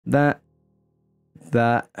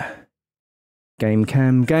Game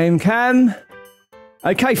cam.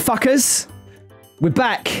 Okay, fuckers. We're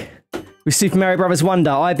back with Super Mario Bros.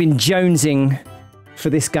 Wonder. I've been jonesing for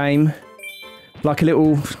this game. Like a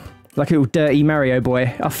little dirty Mario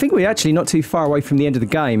boy. I think we're actually not too far away from the end of the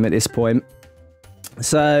game at this point.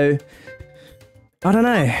 So, I don't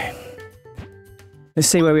know. Let's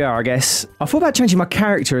see where we are, I guess. I thought about changing my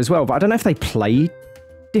character as well, but I don't know if they play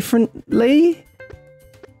differently.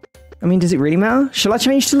 I mean, does it really matter? Shall I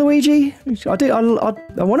change to Luigi? I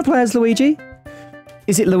want to play as Luigi.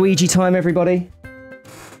 Is it Luigi time, everybody?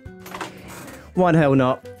 Why the hell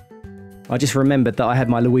not? I just remembered that I had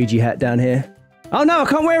my Luigi hat down here. Oh no, I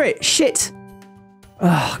can't wear it! Shit!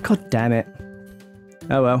 Oh, god damn it.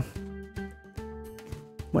 Oh well.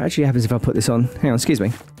 What actually happens if I put this on? Hang on, excuse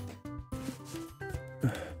me.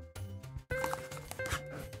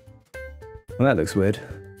 Well, that looks weird.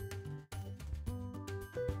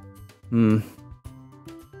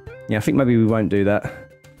 Yeah, I think maybe we won't do that.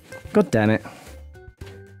 God damn it.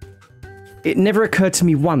 It never occurred to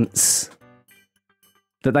me once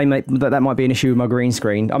that that might be an issue with my green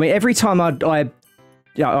screen. I mean, every time I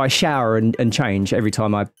shower and change, every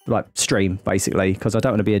time I stream, basically, because I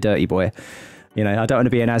don't want to be a dirty boy. You know, I don't want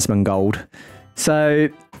to be an Asmongold. So,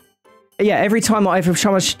 yeah, every time I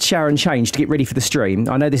shower and change to get ready for the stream,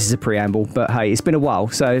 I know this is a preamble, but hey, it's been a while,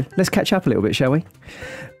 so let's catch up a little bit, shall we?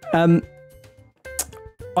 I'm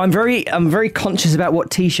very conscious about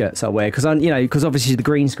what t-shirts I wear because because obviously the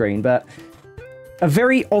green screen, but a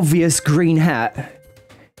very obvious green hat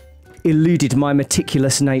eluded my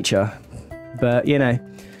meticulous nature. But you know,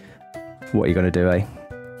 what are you gonna do, eh?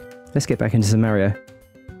 Let's get back into some Mario.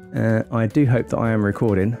 I do hope that I am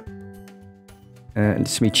recording.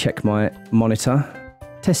 Let me check my monitor.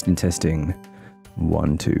 Testing.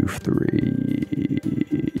 1, 2,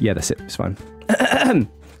 3. Yeah, that's it. It's fine.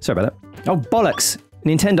 Sorry about that. Oh, bollocks!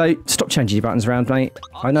 Nintendo, stop changing your buttons around, mate.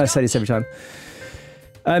 I know I say this every time.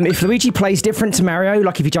 If Luigi plays different to Mario,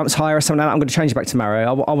 like if he jumps higher or something like that, I'm going to change it back to Mario.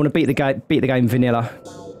 I want to beat the game vanilla.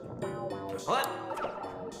 What?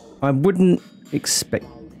 I wouldn't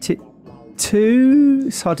expect it to.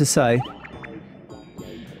 It's hard to say.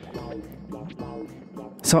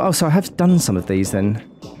 So I have done some of these then.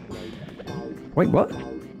 Wait, what?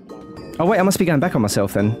 Oh wait, I must be going back on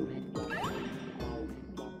myself then.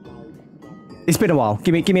 It's been a while.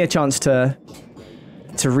 Give me a chance to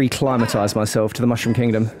reclimatise myself to the Mushroom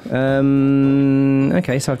Kingdom.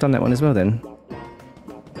 Okay, so I've done that one as well then.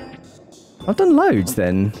 I've done loads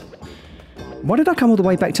then. Why did I come all the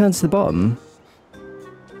way back down to the bottom?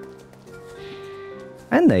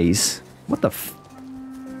 And these? What the f...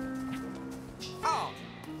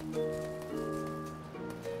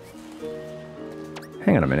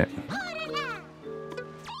 Hang on a minute.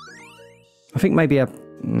 I think maybe I...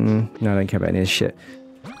 no, I don't care about any of this shit.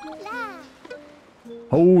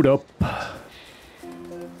 Hold up.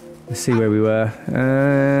 Let's see where we were.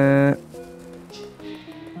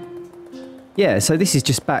 Yeah, so this is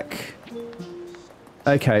just back.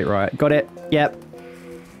 Okay, right. Got it. Yep.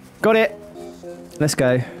 Got it. Let's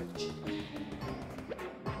go.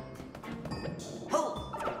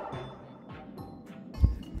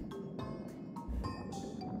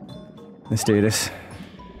 Let's do this.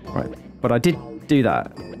 Right. But I did do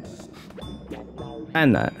that.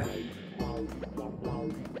 And that.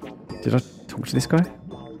 Did I talk to this guy?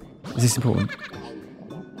 Is this important?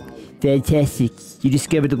 Fantastic. You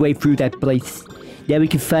discovered the way through that place. Now we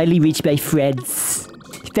can finally reach my friends.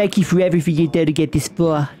 Thank you for everything you've done to get this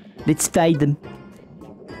far. Let's find them.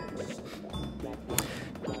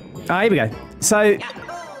 Here we go. So,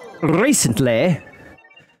 recently,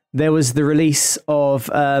 there was the release of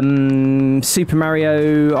Super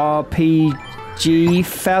Mario RPG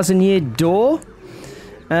 1000 Year Door.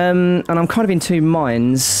 And I'm kind of in two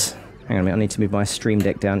minds. Hang on a minute, I need to move my Stream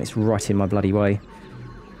Deck down. It's right in my bloody way.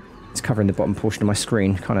 It's covering the bottom portion of my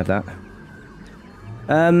screen. Can't have that.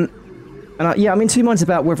 Yeah, I'm in two minds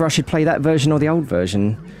about whether I should play that version or the old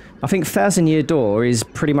version. I think 1000 Year Door is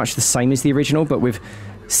pretty much the same as the original, but with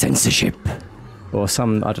censorship. Or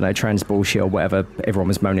some, I don't know, trans bullshit or whatever everyone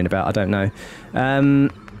was moaning about. I don't know.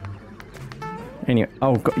 Anyway,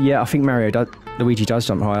 oh, God, yeah, I think Luigi does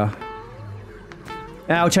jump higher.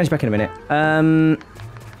 I'll change back in a minute.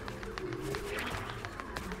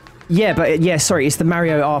 Yeah, but yeah, sorry, it's the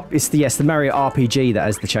Mario the Mario RPG that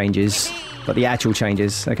has the changes, but the actual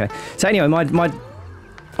changes. Okay. So anyway,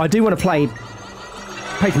 I do want to play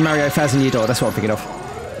Paper Mario 1000 Year Door. That's what I'm thinking of.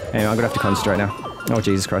 Anyway, I'm gonna have to concentrate now. Oh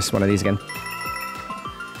Jesus Christ, one of these again.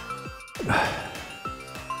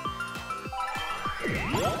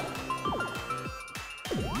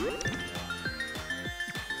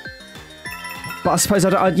 But I suppose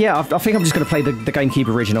yeah, I think I'm just going to play the GameCube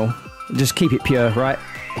original. Just keep it pure, right?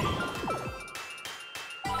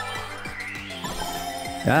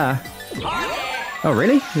 Ah. Oh,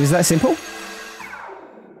 really? Is that simple?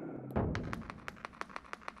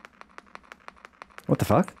 What the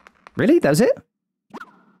fuck? Really? That was it?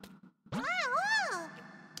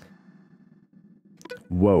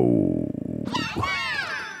 Whoa.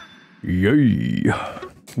 Yay.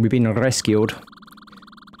 We've been rescued.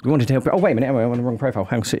 We wanted to help. Oh, wait a minute. I'm on the wrong profile.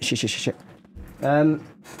 Hang on. Shit. Hang on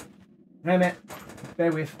a minute.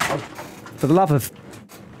 Bear with. Oh, for the love of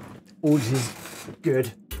all is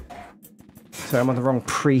good. So I'm on the wrong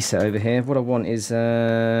preset over here. What I want is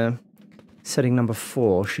setting number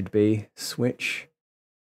 4 should be switch.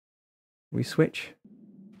 We switch.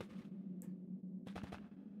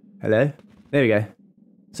 Hello? There we go.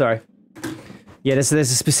 Sorry. Yeah, there's a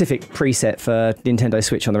specific preset for Nintendo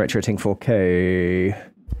Switch on the RetroTing 4K.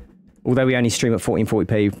 Although we only stream at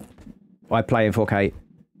 1440p, I play in 4K.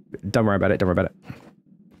 Don't worry about it,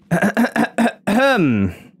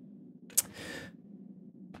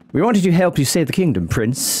 We wanted to help you save the kingdom,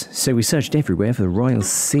 Prince, so we searched everywhere for the royal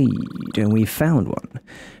seed, and we found one.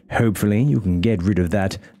 Hopefully you can get rid of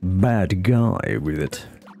that bad guy with it.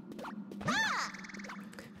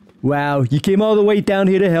 Wow, you came all the way down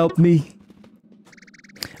here to help me.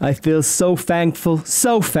 I feel so thankful,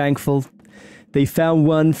 so thankful. They found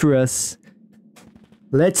one for us.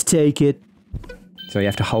 Let's take it. So you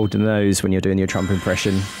have to hold the nose when you're doing your Trump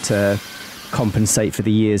impression to compensate for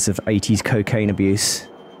the years of 80s cocaine abuse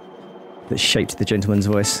that shaped the gentleman's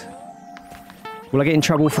voice. Will I get in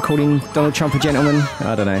trouble for calling Donald Trump a gentleman?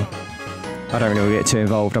 I don't know. I don't really get too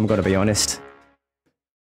involved, I'm gotta be honest.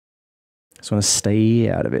 Just want to stay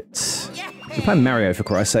out of it. We're playing Mario, for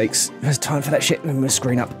Christ's sakes. There's time for that shit, and we'll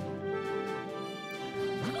screen up.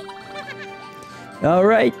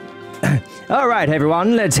 Alright. Alright,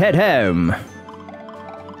 everyone, let's head home.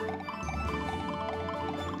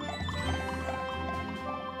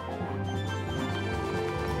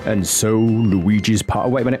 And so, Luigi's part. Oh,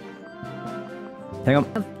 wait a minute. Hang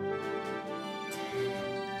on.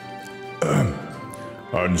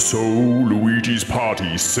 And so, Luigi's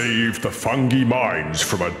party saved the fungi mines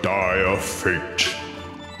from a dire fate.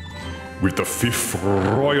 With the 5th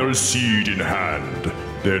royal seed in hand,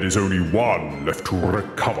 there is only one left to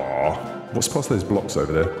recover. What's past those blocks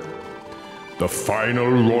over there? The final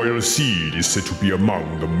royal seed is said to be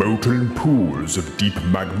among the molten pools of deep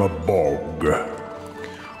magma bog.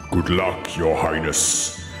 Good luck, your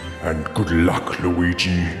highness, and good luck,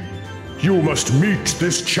 Luigi. You must meet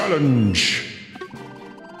this challenge.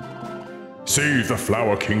 Save the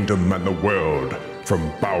Flower Kingdom and the world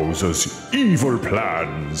from Bowser's evil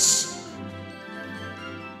plans.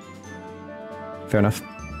 Fair enough.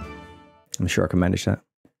 I'm sure I can manage that.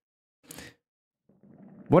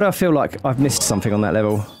 What do I feel like I've missed something on that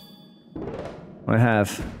level? I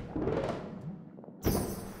have.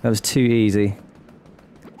 That was too easy.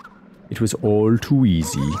 It was all too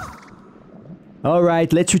easy.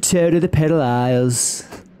 Alright, let's return to the Petal Isles.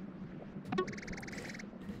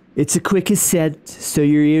 It's a quick ascent, so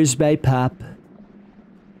your ears may pop.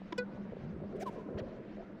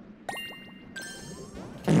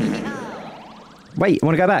 Wait, I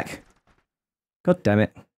want to go back. God damn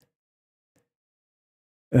it.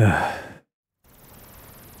 Ugh.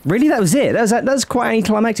 Really, that was it? That was quite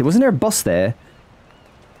anticlimactic. Wasn't there a boss there?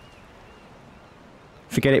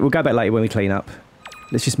 Forget it, we'll go back later when we clean up.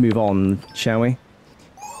 Let's just move on, shall we?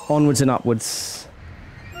 Onwards and upwards.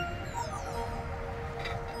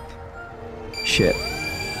 Shit.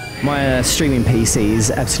 My streaming PC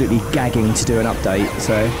is absolutely gagging to do an update,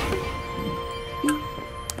 so...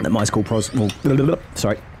 That might cause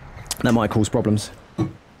sorry. That might cause problems.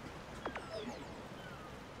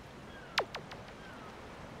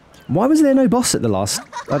 Why was there no boss at the last...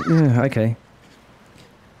 okay.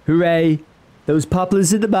 Hooray! Those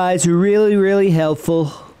poplars in the mines are really, really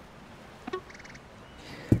helpful.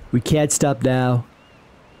 We can't stop now.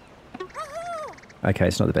 Okay,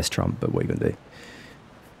 it's not the best trump, but what are you gonna do?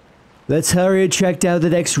 Let's hurry and track down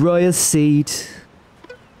the next royal seed.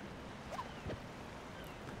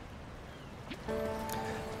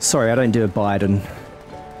 Sorry, I don't do a Biden.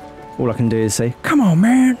 All I can do is say, "Come on,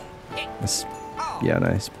 man!" That's, yeah, no,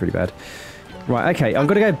 it's pretty bad. Right, okay, I'm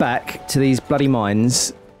gonna go back to these bloody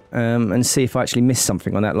mines and see if I actually missed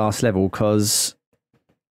something on that last level, because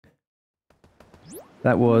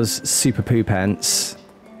that was super poo pants.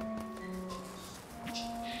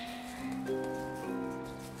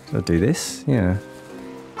 I'll do this, yeah.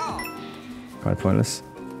 Quite pointless.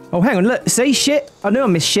 Oh, hang on, look, see, shit! I knew I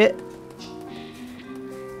missed shit.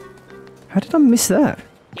 How did I miss that?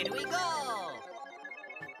 Here we go.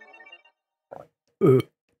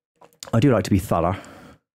 I do like to be thorough.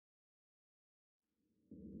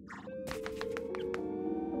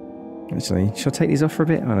 Actually, should I take these off for a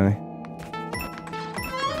bit? I don't know.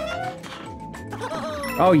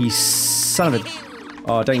 Oh, you son of a...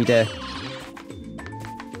 Oh, don't you dare.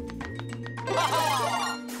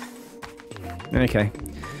 Okay.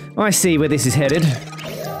 I see where this is headed.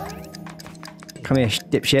 Come here,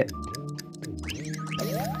 dipshit.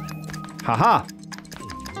 Haha!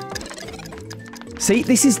 See,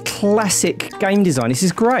 this is classic game design. This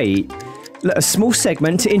is great. Look, a small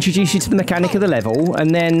segment to introduce you to the mechanic of the level,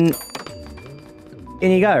 and then...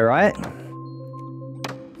 in you go, right?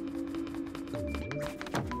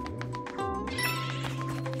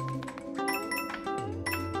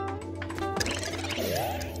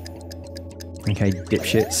 Okay,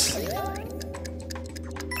 dipshits.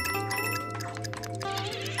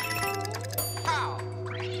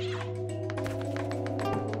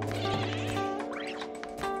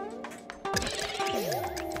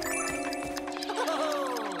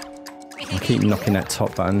 I keep knocking that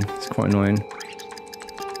top button. It's quite annoying.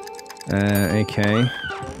 Okay.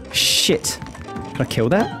 Shit! Can I kill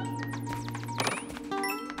that?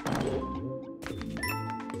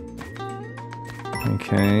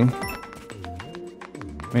 Okay.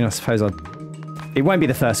 I mean, I suppose I'll... It won't be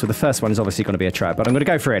the first one. The first one is obviously going to be a trap, but I'm going to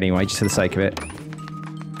go for it anyway, just for the sake of it.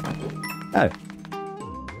 Oh.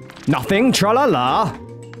 Nothing, tra-la-la!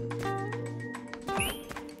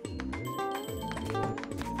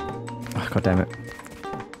 Oh, God damn it.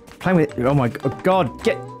 Playing with... Oh my God,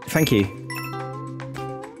 get... Thank you.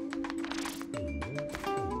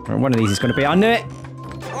 Right, one of these is going to be... I knew it!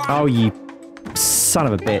 Oh, you son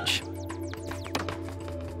of a bitch.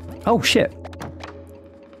 Oh, shit.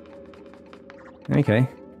 Okay.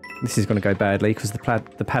 This is going to go badly, because the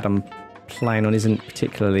pad I'm playing on isn't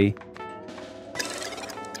particularly...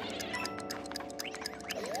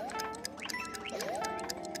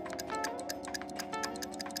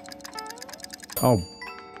 Oh,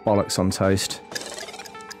 bollocks on toast.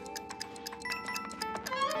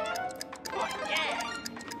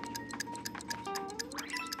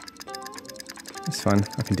 It's fine,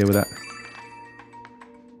 I can deal with that.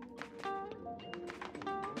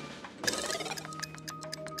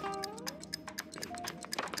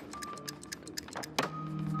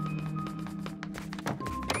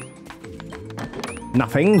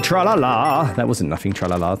 Nothing, tra-la-la! That wasn't nothing,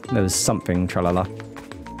 tra-la-la. There was something, tra-la-la.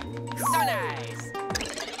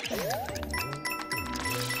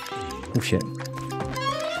 Oh shit.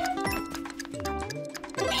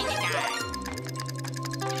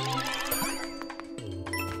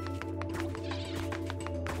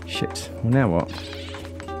 Shit. Well, now what?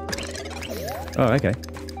 Oh, okay.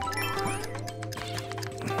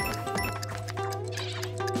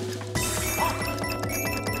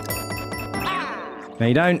 No,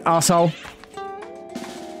 you don't, arsehole.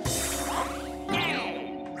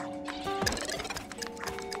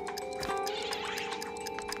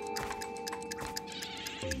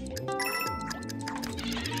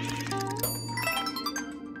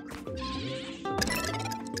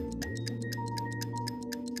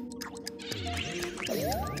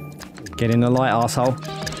 Get in the light, arsehole.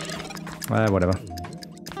 Whatever.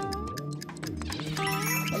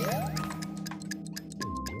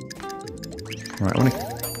 Right, I want to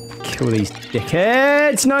kill these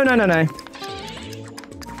dickheads. No, no, no, no.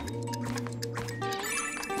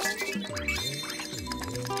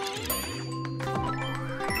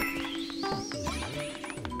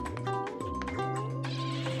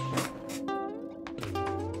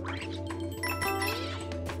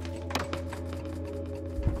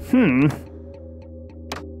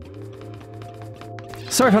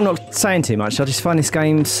 Sorry if I'm not saying too much, I just find this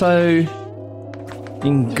game so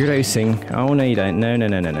engrossing. Oh no you don't. No, no,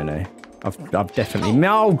 no, no, no, no. I've definitely...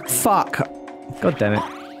 No, fuck! God damn it.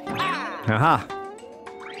 Aha!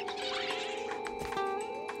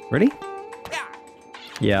 Really?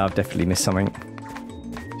 Yeah, I've definitely missed something.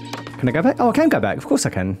 Can I go back? Oh, I can go back. Of course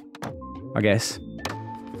I can. I guess.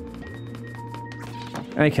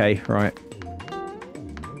 Okay, right.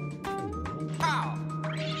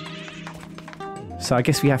 So I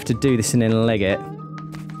guess we have to do this and then leg it.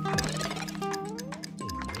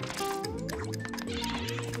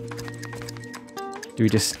 Do we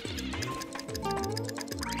just...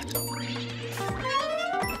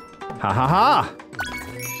 Ha ha ha!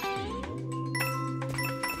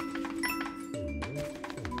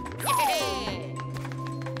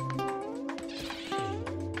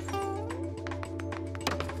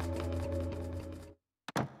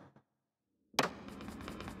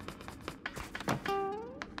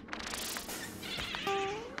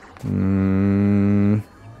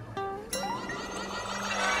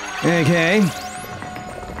 Okay.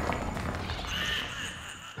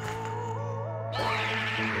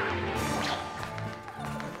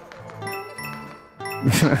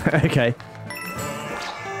 Okay.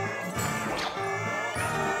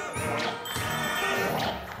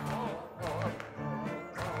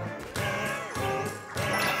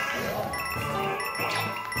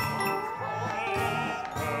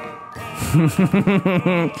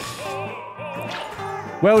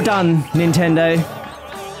 Well done, Nintendo.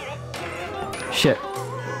 Shit.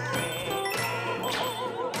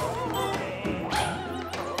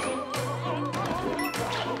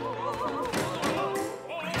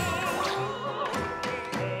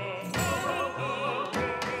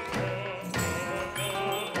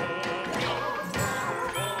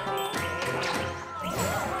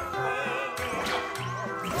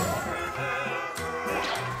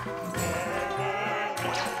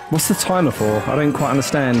 What's the timer for? I don't quite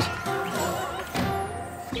understand.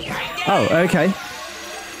 Oh, okay.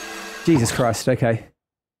 Jesus Christ, okay.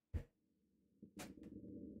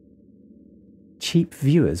 Cheap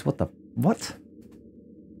viewers, what the... what?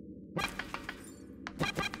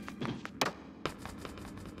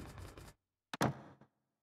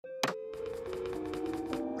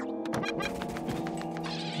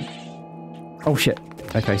 Oh shit.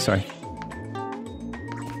 Okay, sorry.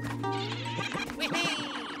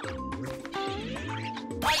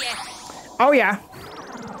 Oh yeah.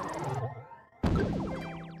 I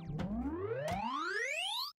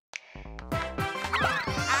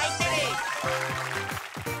did it.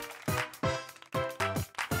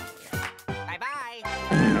 Bye-bye.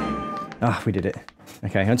 Ah, we did it.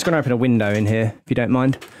 Okay, I'm just going to open a window in here, if you don't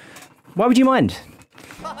mind. Why would you mind?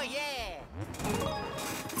 Oh yeah.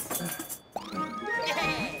 Yeah.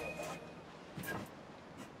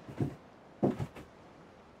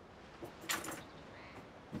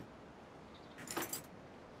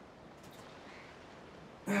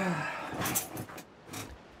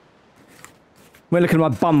 We're looking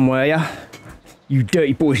at my bum, were ya? You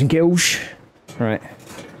dirty boys and girls. Right.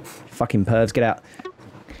 Fucking pervs, get out.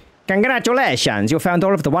 Congratulations, you found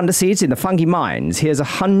all of the wonder seeds in the fungi mines. Here's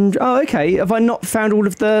 100... Oh, okay. Have I not found all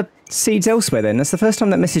of the seeds elsewhere then? That's the first time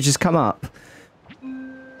that message has come up.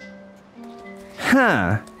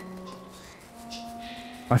 Huh.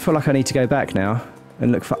 I feel like I need to go back now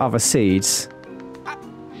and look for other seeds.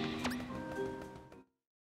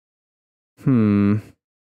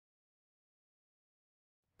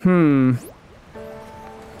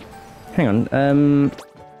 Hang on,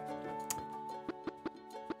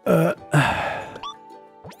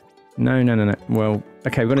 No. Well,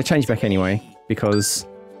 okay, we're going to change back anyway, because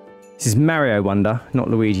this is Mario Wonder, not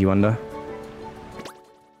Luigi Wonder.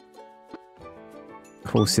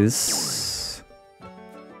 Courses.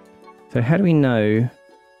 So how do we know...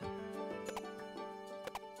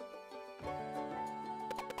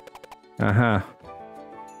 Aha.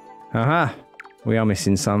 Aha! We are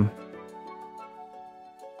missing some.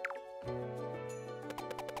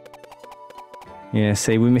 Yeah,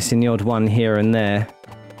 see, we're missing the odd one here and there.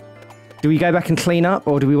 Do we go back and clean up,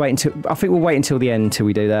 or do we wait until... I think we'll wait until the end till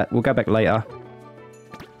we do that. We'll go back later.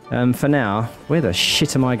 For now, where the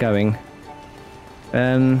shit am I going?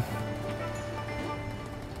 I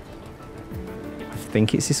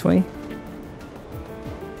think it's this way.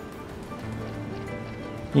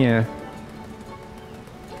 Yeah.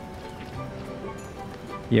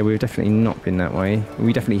 Yeah, we've definitely not been that way.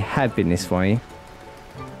 We definitely have been this way.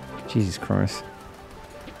 Jesus Christ.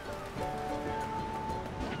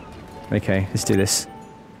 Okay, let's do this.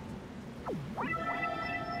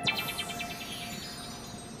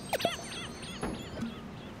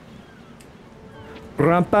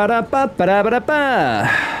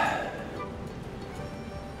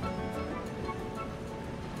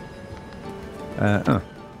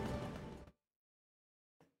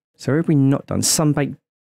 So where have we not done? Sunbaked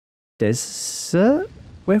Desert?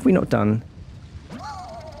 Where have we not done?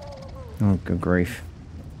 Oh, good grief.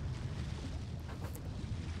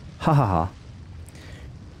 Ha ha ha.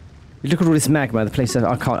 Look at all this magma, the place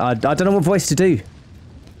I can't... I don't know what voice to do.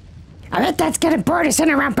 I bet that's getting birdie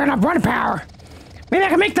sitting around putting up run power. Maybe I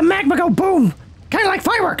can make the magma go boom. Kind of like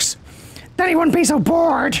fireworks. Then he wouldn't be so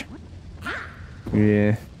bored.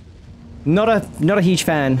 Yeah. Not a huge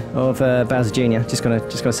fan of Bowser Jr. Just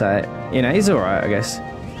gonna say it. You know, he's alright, I guess.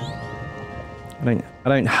 I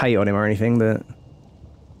don't hate on him or anything, but...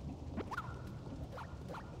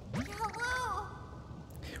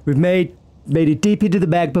 We've made it deep into the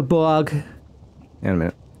magma bog. Hang on a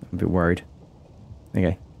minute. I'm a bit worried.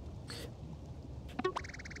 Okay.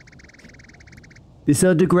 This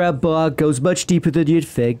underground bog goes much deeper than you'd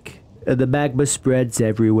think, and the magma spreads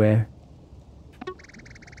everywhere.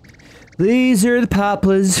 These are the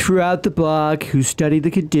poplars throughout the bog who study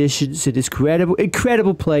the conditions in this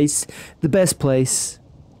incredible place, the best place.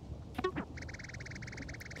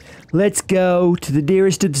 Let's go to the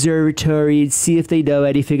nearest observatory and see if they know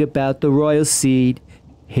anything about the royal seed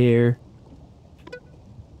here.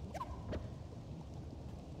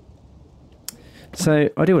 So,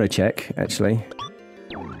 I do want to check, actually.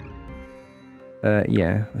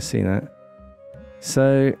 Yeah, I see that.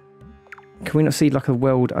 So, can we not see like a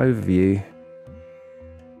world overview?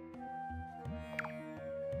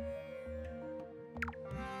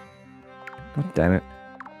 God damn it.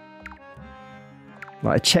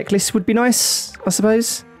 Like a checklist would be nice, I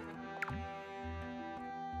suppose.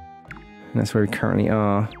 And that's where we currently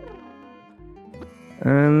are.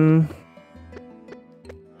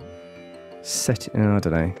 Set it, oh, I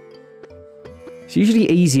don't know. It's usually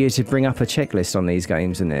easier to bring up a checklist on these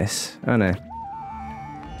games than this. I know.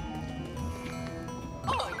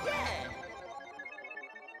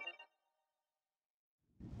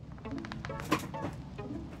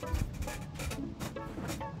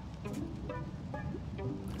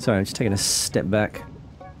 Sorry, I'm just taking a step back.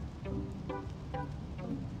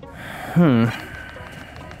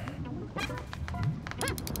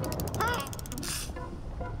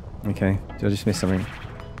 Okay, did I just miss something?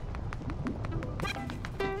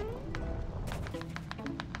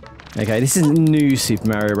 Okay, this isn't new Super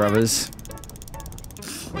Mario Brothers.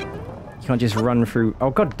 You can't just run through... Oh,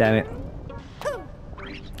 god damn it.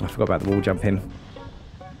 I forgot about the wall jumping.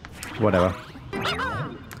 Whatever.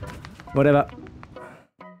 Whatever.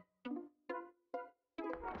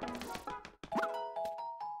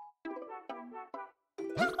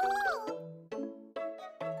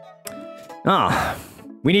 Ah,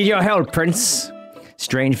 we need your help, Prince.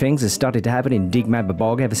 Strange things have started to happen in Dig Magma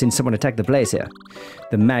Bog ever since someone attacked the place here.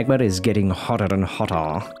 The magma is getting hotter and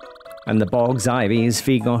hotter, and the bog's ivy is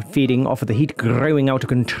feeding off of the heat growing out of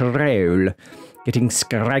control, getting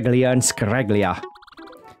scragglier and scragglier.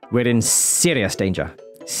 We're in serious danger.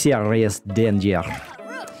 Serious danger.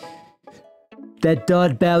 That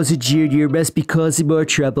Don Bowser Jr. must be causing more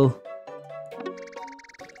trouble.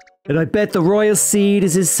 And I bet the royal seed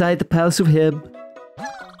is inside the palace of him.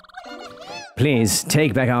 Please,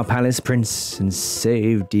 take back our palace, Prince, and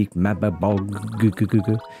save Dig Magma Bog.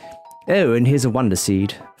 Oh, and here's a wonder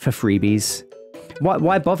seed for freebies.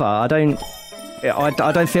 Why bother? I don't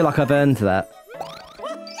feel like I've earned that.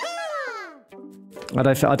 I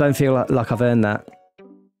don't feel like I've earned that.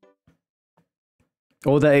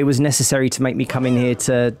 Or that it was necessary to make me come in here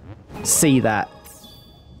to see that.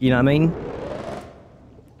 You know what I mean?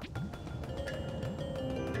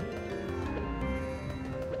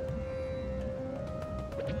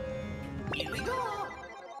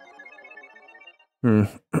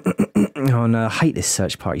 Oh no, I hate this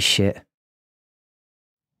search party shit.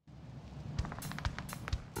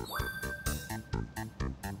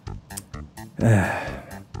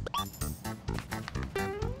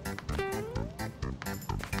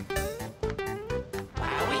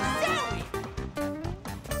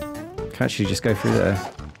 Can't actually just go through there.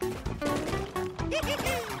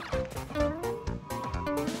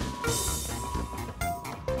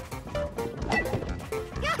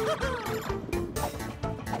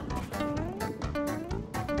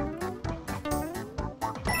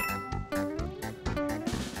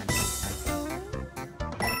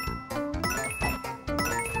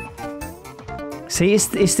 See, it's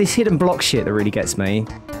this hidden block shit that really gets me.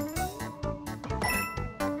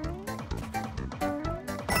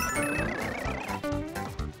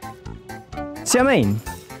 See what I mean?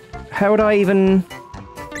 How would I even...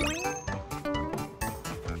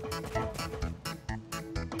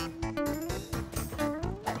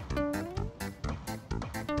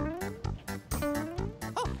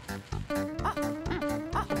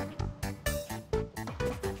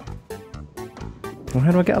 Well,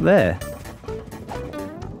 how do I get up there?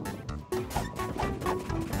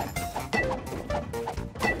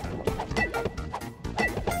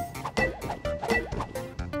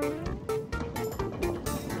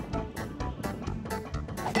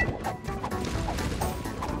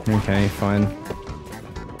 Okay, fine.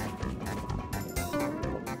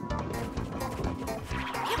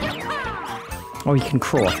 Oh, you can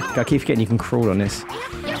crawl. I keep forgetting you can crawl on this.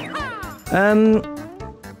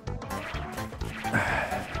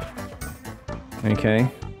 Okay.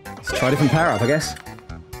 Let's try a different power up, I guess.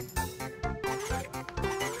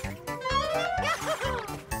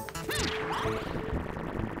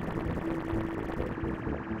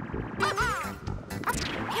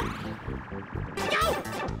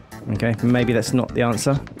 Okay, maybe that's not the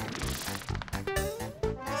answer.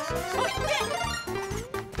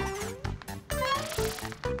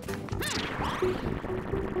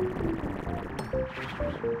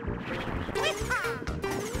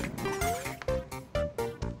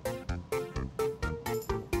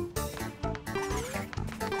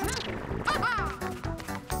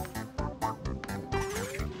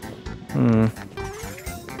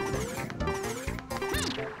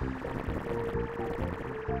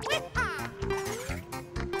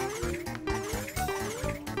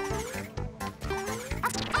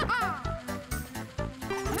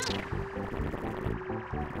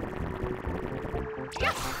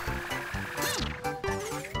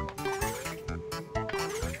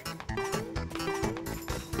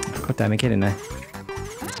 God damn it, get in there.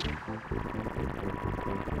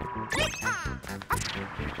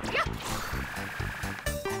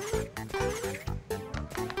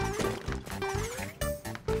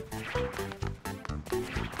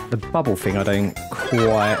 The bubble thing I don't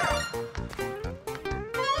quite...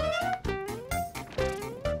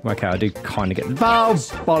 Okay, I do kind of get the... Oh,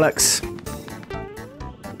 bollocks!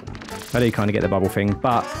 I do kind of get the bubble thing,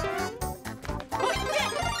 but...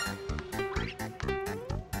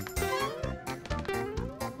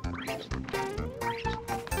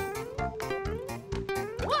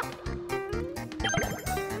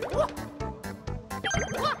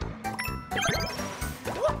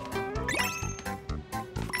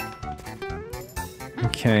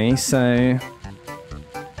 Okay, so...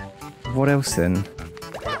 What else then?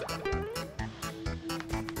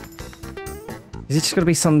 Is it just going to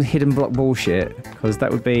be some hidden block bullshit? Because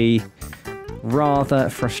that would be rather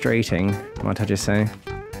frustrating, might I just say.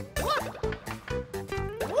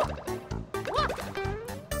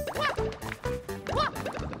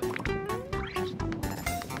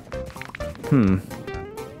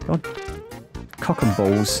 God. Cock and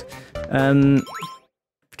balls.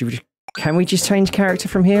 Can we just change character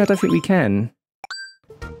from here? I don't think we can.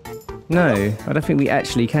 No, I don't think we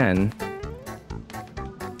actually can.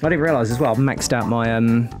 I didn't realise as well, I've maxed out my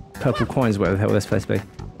purple coins, whatever the hell they're supposed to be.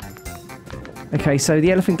 Okay, so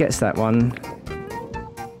the elephant gets that one.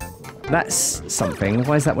 That's something.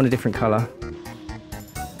 Why is that one a different colour?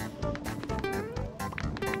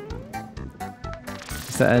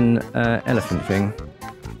 Is that an elephant thing?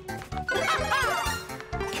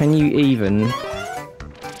 Can you even...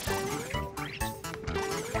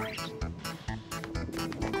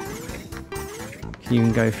 Can you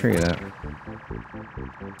even go through that?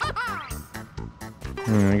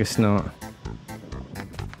 I guess not.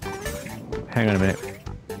 Hang on a minute.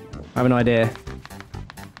 I have an idea.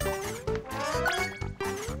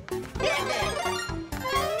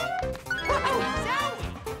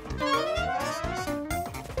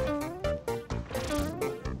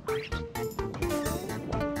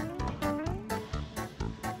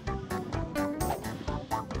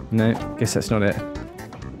 No, guess that's not it.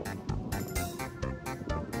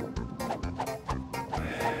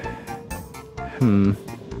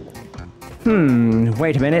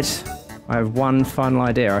 Wait a minute. I have one final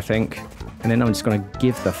idea, I think. And then I'm just gonna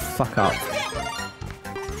give the fuck up.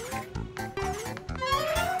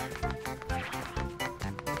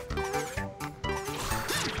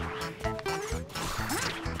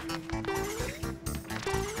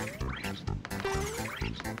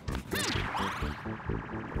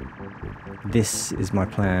 This is my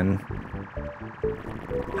plan.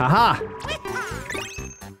 Haha!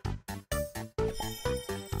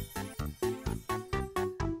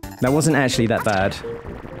 That wasn't actually that bad.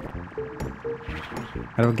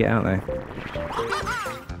 How do I get out there?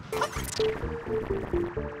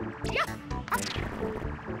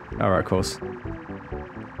 Alright, of course.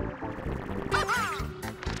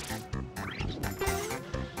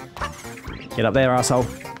 Get up there, asshole.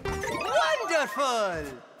 Wonderful!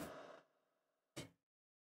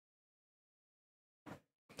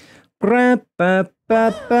 Ba-ba-ba-ba-ba.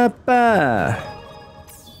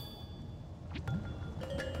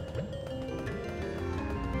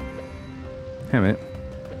 Damn it.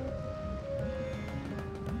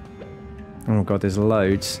 Oh god, there's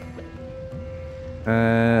loads.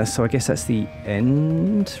 So I guess that's the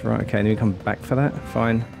end. Right, okay, then we come back for that.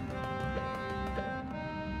 Fine.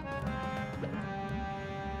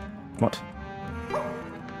 What?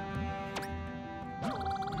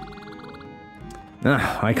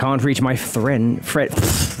 I can't reach my friend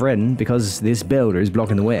because this builder is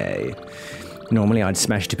blocking the way. Normally I'd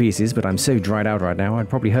smash to pieces, but I'm so dried out right now, I'd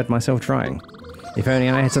probably hurt myself trying. If only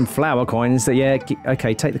I had some flower coins that, yeah,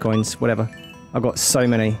 okay, take the coins, whatever. I've got so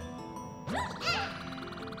many.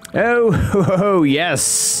 Oh,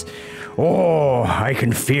 yes! Oh, I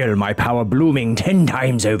can feel my power blooming 10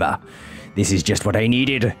 times over. This is just what I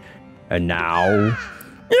needed. And now...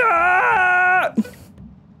 Ah!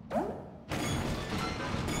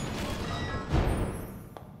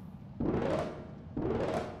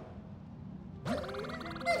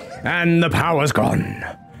 And the power's gone.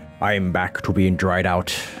 I'm back to being dried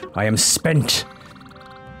out. I am spent.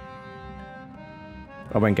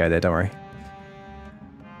 I won't go there, don't worry.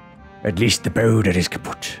 At least the boulder is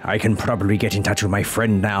kaput. I can probably get in touch with my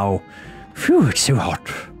friend now. Phew, it's so hot.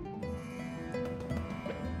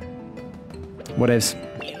 What is?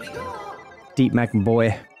 Deep magma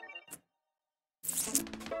boy.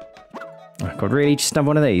 Oh God, really? Just another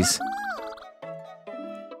one of these?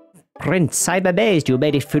 Prince, I'm amazed you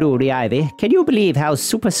made it through the ivy. Can you believe how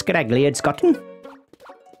super scraggly it's gotten?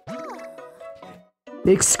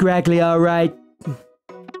 It's scraggly, alright.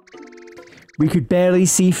 We could barely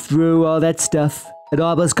see through all that stuff. It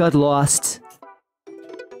almost got lost.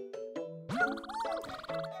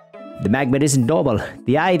 The magma isn't normal.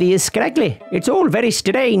 The ivy is scraggly. It's all very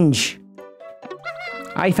strange.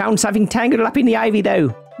 I found something tangled up in the ivy,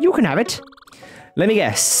 though. You can have it. Let me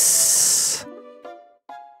guess.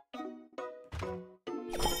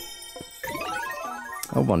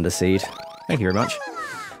 A wonder seed. Thank you very much.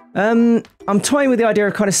 I'm toying with the idea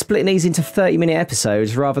of kind of splitting these into 30-minute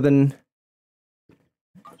episodes rather than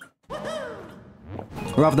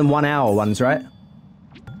 1 hour ones, right?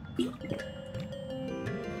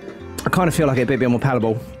 I kind of feel like it'd be a bit more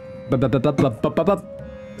palatable.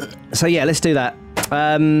 So yeah, let's do that.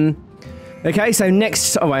 Okay, so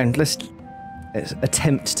next... Oh, wait, let's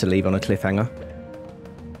attempt to leave on a cliffhanger.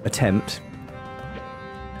 Attempt.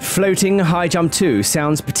 Floating high jump 2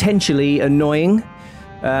 sounds potentially annoying.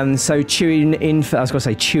 So tune in for... I was going to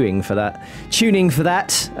say chewing for that. Tuning for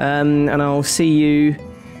that. And I'll see you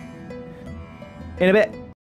in a bit.